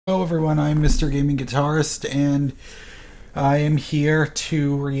Hello everyone, I'm MrGamingGuitarist, and I am here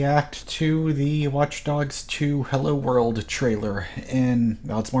to react to the Watch Dogs 2 Hello World trailer. And,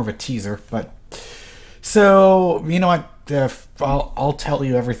 well, it's more of a teaser, but... So, you know what, I'll tell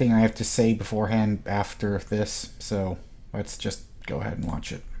you everything I have to say beforehand after this, so let's just go ahead and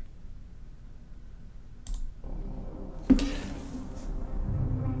watch it.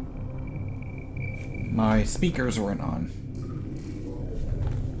 My speakers weren't on.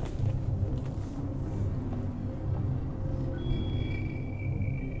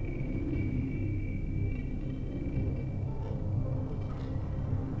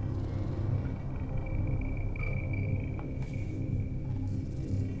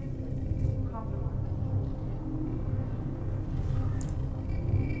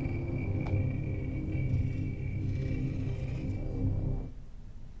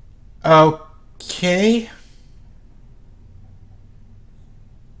 Okay.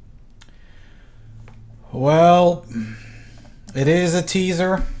 Well, it is a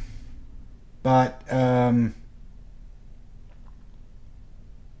teaser, but,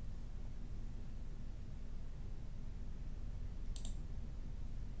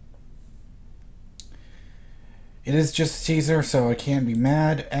 it is just a teaser, so I can't be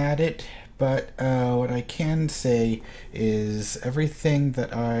mad at it. But what I can say is everything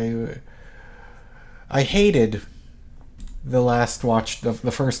that I hated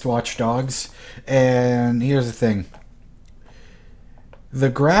the first Watch Dogs, and here's the thing: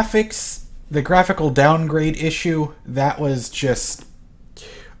 the graphical downgrade issue, that was just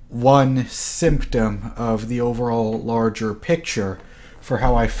one symptom of the overall larger picture for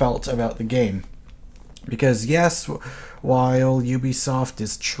how I felt about the game. Because yes, while Ubisoft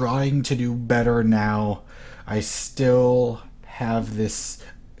is trying to do better now, I still have this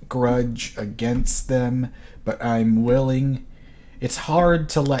grudge against them, but I'm willing. It's hard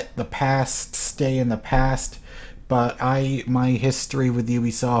to let the past stay in the past, but my history with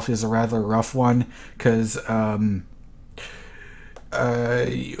Ubisoft is a rather rough one, because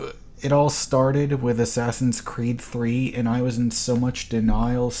it all started with Assassin's Creed 3, and I was in so much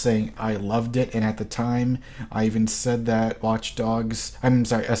denial, saying I loved it, and at the time, I even said that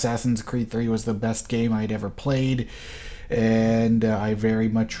Assassin's Creed 3 was the best game I'd ever played, and I very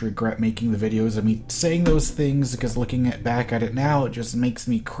much regret making the videos of me saying those things, because looking back at it now, it just makes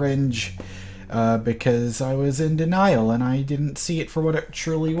me cringe. Because I was in denial and I didn't see it for what it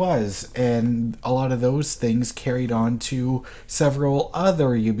truly was. And a lot of those things carried on to several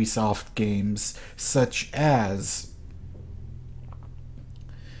other Ubisoft games, such as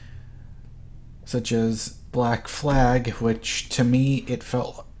Black Flag, which to me it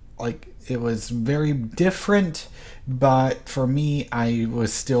felt like it was very different, but for me, I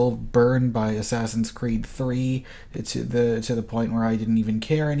was still burned by Assassin's Creed 3 to the point where I didn't even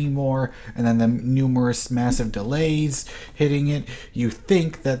care anymore. And then the numerous massive delays hitting it. You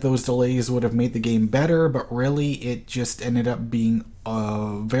think that those delays would have made the game better, but really it just ended up being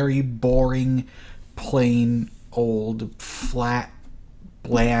a very boring, plain old, flat,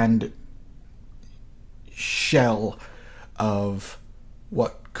 bland shell of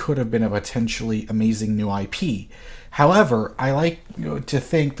what could have been a potentially amazing new IP. However, I like to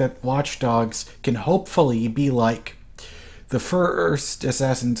think that Watch Dogs can hopefully be like the first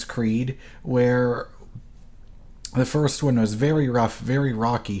Assassin's Creed, where the first one was very rough, very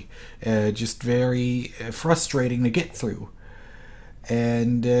rocky, just very frustrating to get through.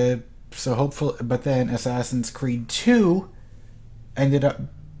 And so hopefully, but then Assassin's Creed 2 ended up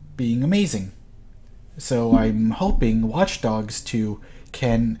being amazing. So I'm hoping Watch Dogs 2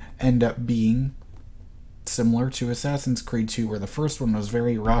 can end up being similar to Assassin's Creed 2, where the first one was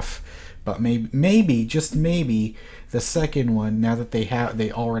very rough, but maybe, just maybe, the second one, now that they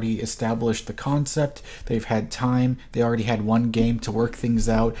already established the concept, they've had time, they already had one game to work things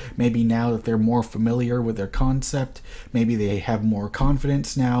out, maybe now that they're more familiar with their concept, maybe they have more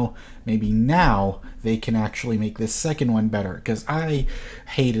confidence now, maybe now they can actually make this second one better, because I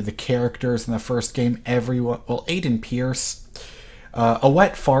hated the characters in the first game. Aiden Pierce, a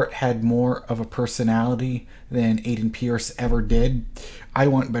wet fart, had more of a personality than Aiden Pierce ever did. I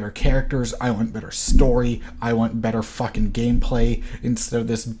want better characters, I want better story, I want better fucking gameplay, instead of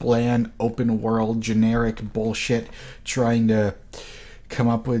this bland, open world, generic bullshit trying to come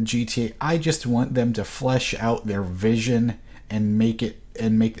up with GTA. I just want them to flesh out their vision and make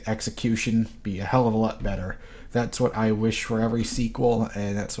the execution be a hell of a lot better. That's what I wish for every sequel,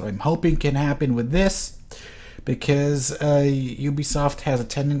 and that's what I'm hoping can happen with this. Because Ubisoft has a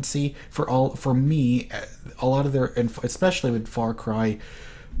tendency, for me, a lot of their, especially with Far Cry,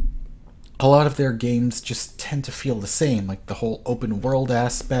 a lot of their games just tend to feel the same, like the whole open world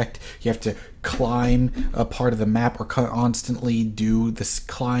aspect. You have to climb a part of the map or constantly do this,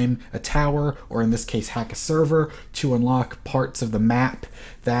 climb a tower, or in this case hack a server to unlock parts of the map.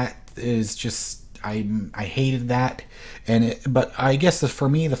 That is just, I hated that. But I guess for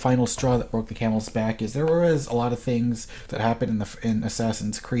me, the final straw that broke the camel's back is there was a lot of things that happen in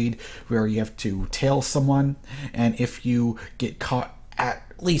Assassin's Creed where you have to tail someone, and if you get caught at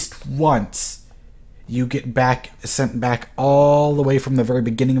least once, you get sent back all the way from the very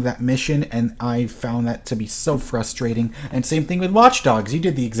beginning of that mission, and I found that to be so frustrating. And same thing with Watch Dogs. You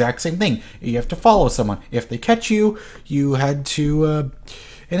did the exact same thing. You have to follow someone. If they catch you, you had to...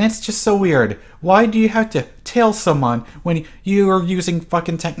 and it's just so weird. Why do you have to tail someone when you are using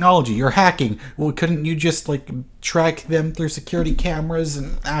fucking technology? You're hacking. Well, couldn't you just, like, track them through security cameras?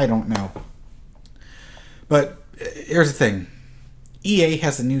 And I don't know. But here's the thing. EA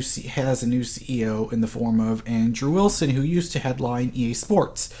has a new CEO in the form of Andrew Wilson, who used to headline EA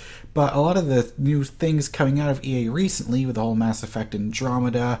Sports. But a lot of the new things coming out of EA recently, with the whole Mass Effect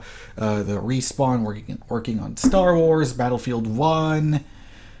Andromeda, the Respawn working on Star Wars, Battlefield 1,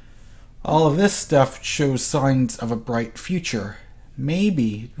 all of this stuff shows signs of a bright future.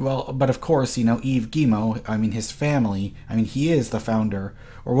 Maybe, well, but of course, you know, Yves Guillemot, I mean, his family, I mean, he is the founder,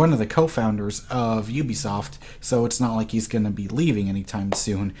 or one of the co-founders of Ubisoft, so it's not like he's going to be leaving anytime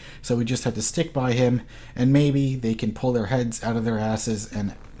soon. So we just have to stick by him, and maybe they can pull their heads out of their asses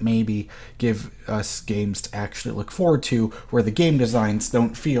and maybe give us games to actually look forward to, where the game designs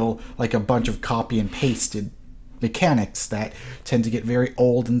don't feel like a bunch of copy and pasted mechanics that tend to get very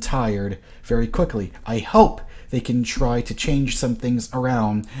old and tired very quickly. I hope they can try to change some things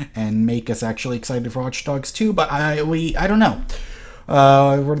around and make us actually excited for Watch Dogs 2, but I don't know.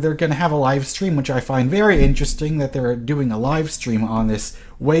 They're going to have a live stream, which I find very interesting that they're doing a live stream on this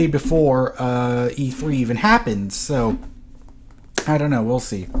way before E3 even happens. So, I don't know. We'll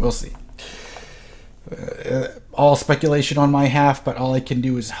see. We'll see. All speculation on my half, but all I can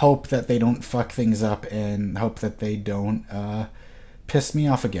do is hope that they don't fuck things up and hope that they don't piss me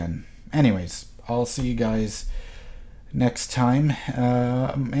off again. Anyways, I'll see you guys next time,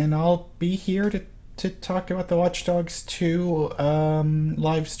 and I'll be here to talk about the Watch Dogs 2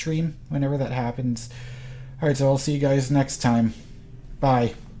 live stream whenever that happens. Alright, so I'll see you guys next time.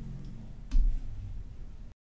 Bye.